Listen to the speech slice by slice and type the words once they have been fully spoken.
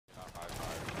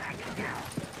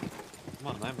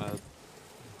Come on, I'm mad.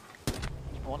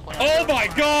 Oh my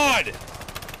god!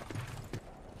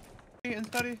 And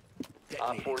study.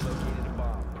 Op 4 located a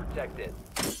bomb. Protect it.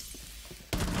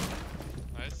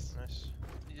 Nice. Nice.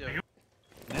 Yeah.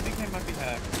 I think they might be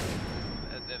hacked.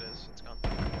 It is. It's gone.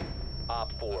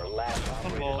 Op 4, last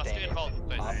operator standing.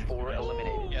 Op 4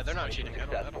 eliminated. Yeah, they're not cheating. I don't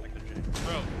Successful. think they're cheating.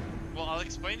 Bro, well, I'll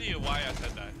explain to you why I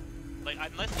said that. Like,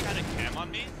 unless he had a cam on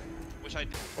me, which I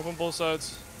did. Open both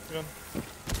sides. Yeah.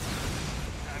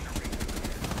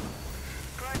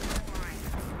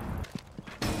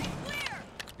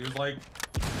 He was like,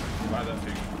 by that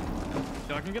thing.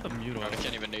 Yo, I can get the mute I off.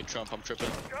 can't even nade Trump, I'm tripping.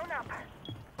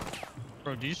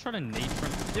 Bro, do you just try to nade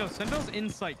Trump? Yo, SenVale's in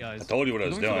sight, guys. I told you what I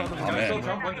was doing. I'm I'm in. still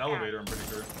Trump went to elevator, I'm pretty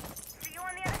sure.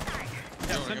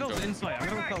 Yeah, SenVale's in sight. I'm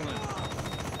gonna go in.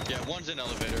 Yeah, one's in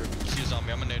elevator. She's on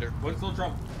me, I'm a nader. What's still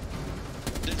Trump?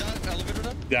 Did that elevator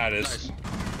done? That is. Nice.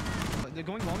 They're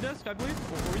going long desk, I believe,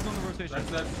 or he's on the rotation.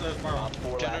 That's Marlon. Op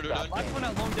 4 Generator last done. op Last one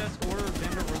at long desk or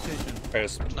Vanguard rotation.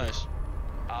 Nice. Nice.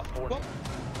 Op 4.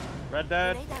 Red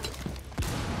dead.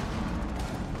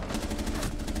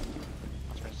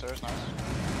 Stairs, nice.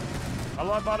 I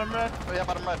love bottom red. Oh yeah,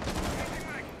 bottom red.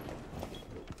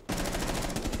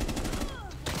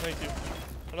 Thank you.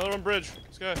 Another one bridge.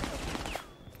 Sky.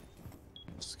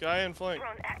 Sky and flank.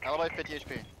 Elevate 50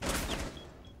 HP.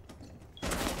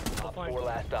 Op 4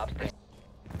 last stop standing.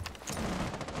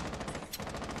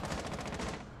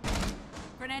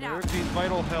 Grenade out. Needs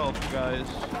vital help, guys.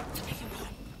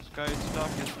 This guy's stuck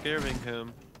is scaring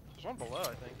him. There's one below,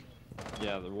 I think.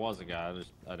 Yeah, there was a guy.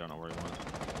 I don't know where he went.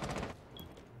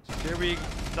 Scary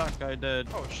stuck guy dead.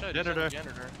 Oh shit. Janitor.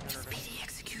 Janitor. Speedy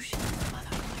execution.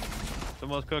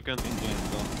 Someone's cooking.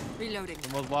 Reloading.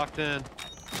 Someone's locked in.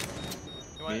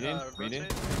 Meeting.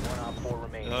 One Op 4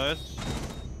 remaining. Nice.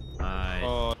 Nice.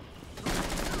 Oh.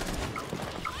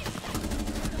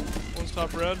 One's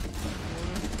top red.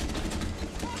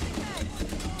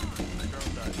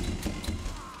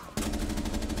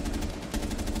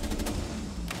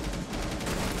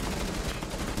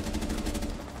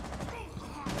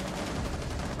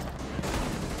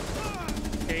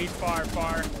 Cage far.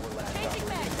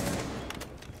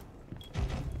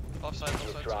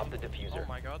 Offside. Drop the diffuser. Oh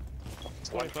my god.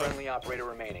 One friendly operator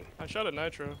remaining. I shot at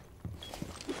Nitro.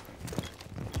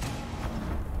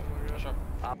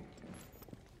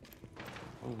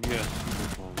 Oh yes.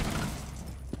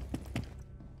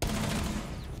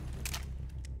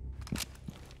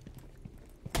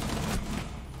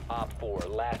 Op 4,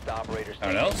 last operator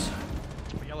Anyone standing. else?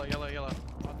 Yellow.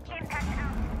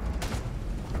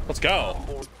 Let's go.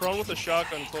 Prone with a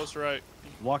shotgun close right.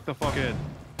 Walk the fuck in.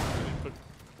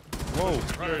 Whoa.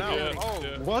 Running out. Yeah, Oh,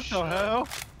 yeah. What the hell?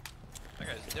 That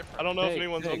guy's different. I don't know if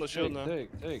anyone's on the shield now. Take.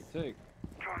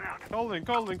 Calling. They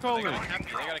got a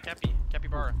cappy. Cappy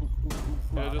bar. Yeah,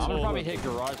 just I'm gonna hold probably it. hit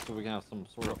garage so we can have some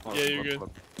sort of Yeah, you're good.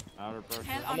 outer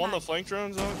pressure. I'm on the flank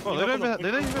drone zone. Oh, they didn't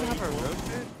even have a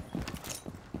rotate?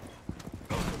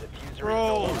 The diffuser Bro. is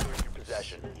no longer in your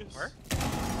possession. Where?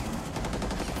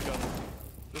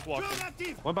 Just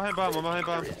walking. One behind bomb.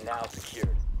 Diffuser is now secured.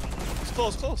 It's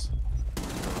close. Close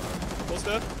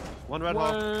dead. One red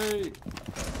wall.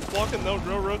 Walking, no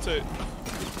rotate.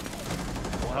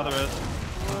 Another is.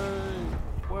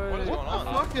 What is going on?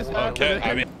 What the fuck is Okay, happening?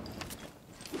 I mean,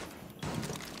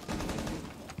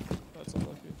 That's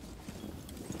unlucky.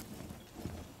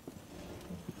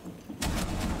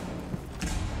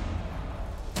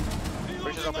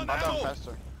 Bridge is open. Bomb down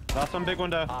faster. Last one big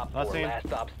window. Op 4, Last scene. last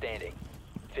stop standing.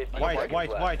 50 White. seconds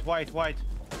left.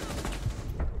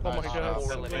 Oh my Nice. god. Op 4 that's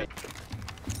eliminated.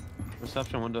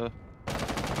 Reception window.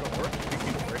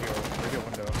 Radio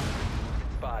window.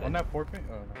 Spotted. On that 4 pin?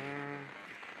 Oh, no.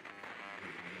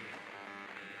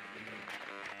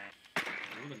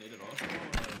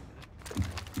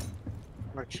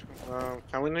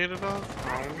 Can we need it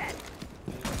off?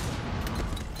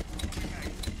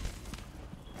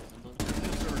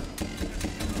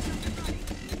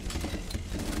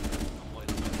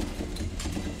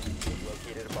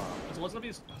 Located a bomb. What's gonna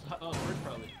be bridge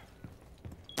probably?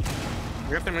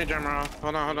 We got the mid jammer off.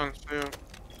 Hold on. See you. Op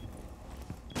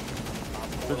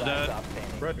 4 last dead. stop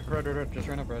standing. Red. Just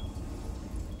ran up red.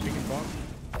 You can bomb.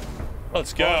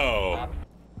 let's go.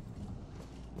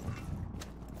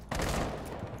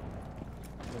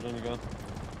 Where's you go?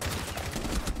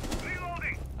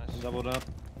 Doubled up.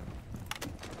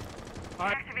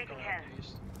 Activating head.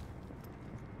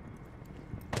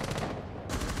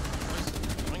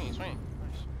 Swinging. Nice.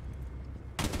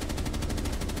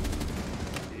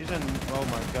 He's in. Oh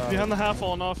my god. Behind the half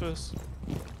wall in office.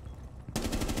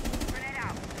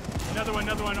 Another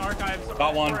one, archives.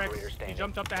 Got one. Operator standing. He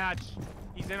jumped up the hatch.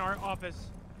 He's in our office.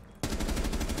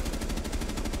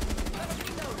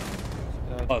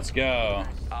 Let's go.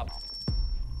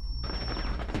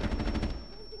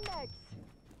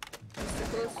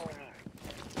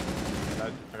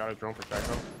 I got a drone for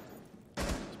Jacko.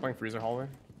 He's playing freezer hallway.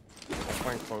 He's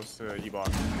playing close to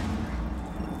E-Box.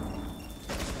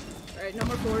 Alright,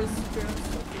 number 4 is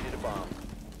drones. Located a bomb.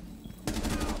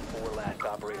 Op 4 last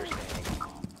operator standing.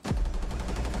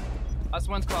 Last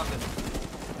one's clocking.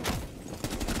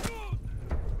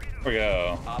 Here we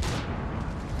go.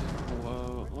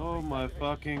 Whoa. Oh my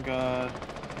fucking god.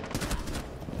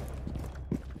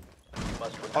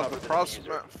 Must recover the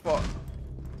diffuser. Fuck.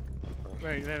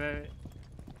 Wait.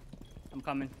 I'm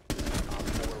coming. Op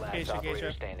 4 last Geisha, operator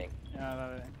Geisha. standing.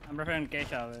 Wait. I'm referring to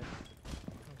Geisha.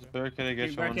 Barricade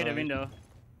Wait. Barricade the window.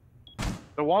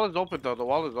 The wall is open though. The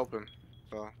wall is open.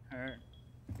 So. Alright.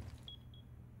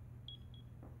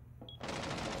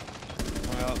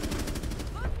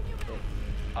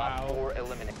 Op 4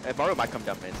 eliminated. Hey, Mario might come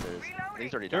down mid stairs.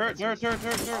 He's already down. Dirt.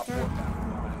 Op 4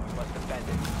 must defend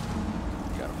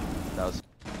it. Got him. That was.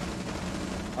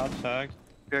 Hot tag.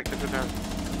 Yeah, get the down.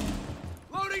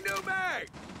 Loading new mag!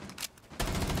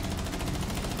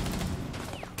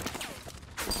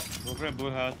 Go grab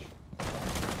blue hatch.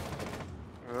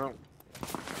 Yeah.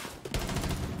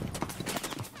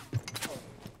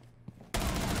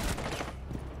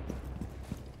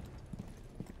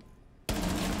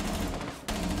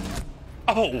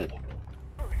 Oh!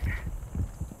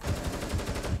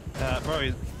 Yeah, bro,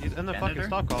 he's in the fucking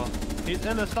stock hall. He's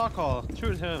in the stock hall.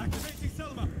 Shoot him.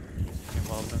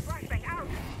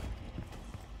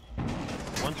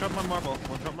 One trap my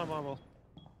marble.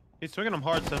 He's swinging him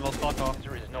hard, SenVale stock hall.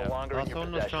 Diffuser is no longer in Last your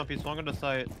one was possession. Trump, he's swung into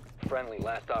sight. Friendly,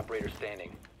 last operator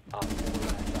standing. Op 4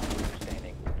 last operator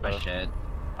standing. Nice shit.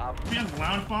 Op 4 Man's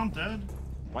lounge bomb dead.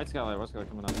 White Skylight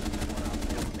coming up.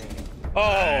 remaining.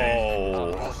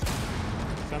 Oh!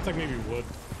 Sounds like maybe wood.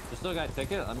 There's still a guy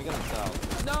ticket? Let me get him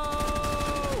south. No!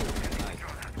 Nice.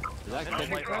 Is that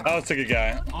ticket? That was a good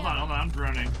guy. Hold on, I'm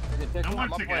droning. No one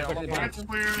ticket. It's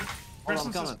clear.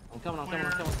 I'm coming.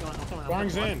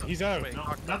 Wang's in. He's out.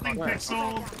 No, Nothing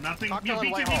pixel. Nothing. Cocktail on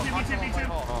B2, White B2, Hall, B2, Cocktail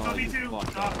on B2.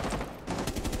 White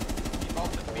Go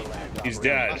B2. He's Last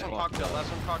dead. one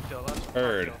cocktail.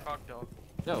 Heard. Cocktail.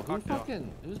 Yo, Cocktail.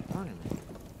 who's burning me?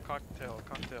 Cocktail.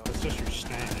 That's just your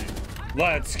standing.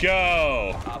 Let's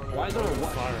go. Why is there a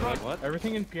what?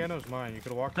 Everything in piano is mine. You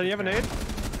could walk. Do you have a nade?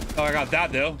 Oh, I got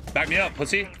that though. Back me up,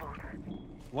 pussy.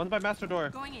 One's by master door.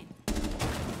 Going in.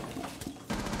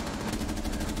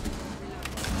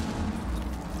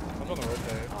 I'm on the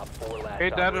rotate. Op 4 last Hey,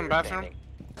 Dad, in operator bathroom. standing.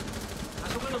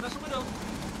 That's a window.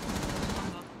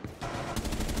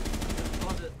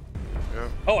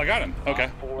 Oh, I got him. Okay.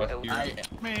 Op 4 eliminated.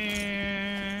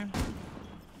 Man.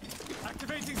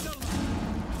 Activating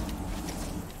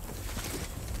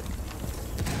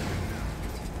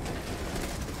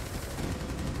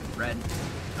Red.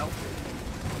 Nope.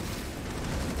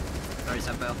 Sorry,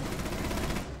 SenVale.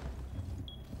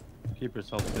 Keep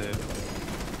yourself safe.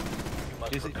 You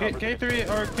must Is it recover the K3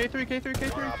 or K3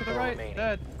 to the right? remaining.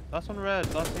 Dead. Last one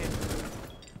red. Last team.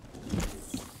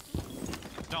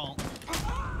 Don't.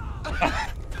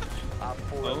 Op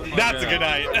 4 Oh, eliminated. That's a good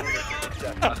night.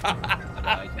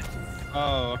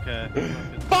 Oh, okay.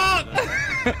 Fuck!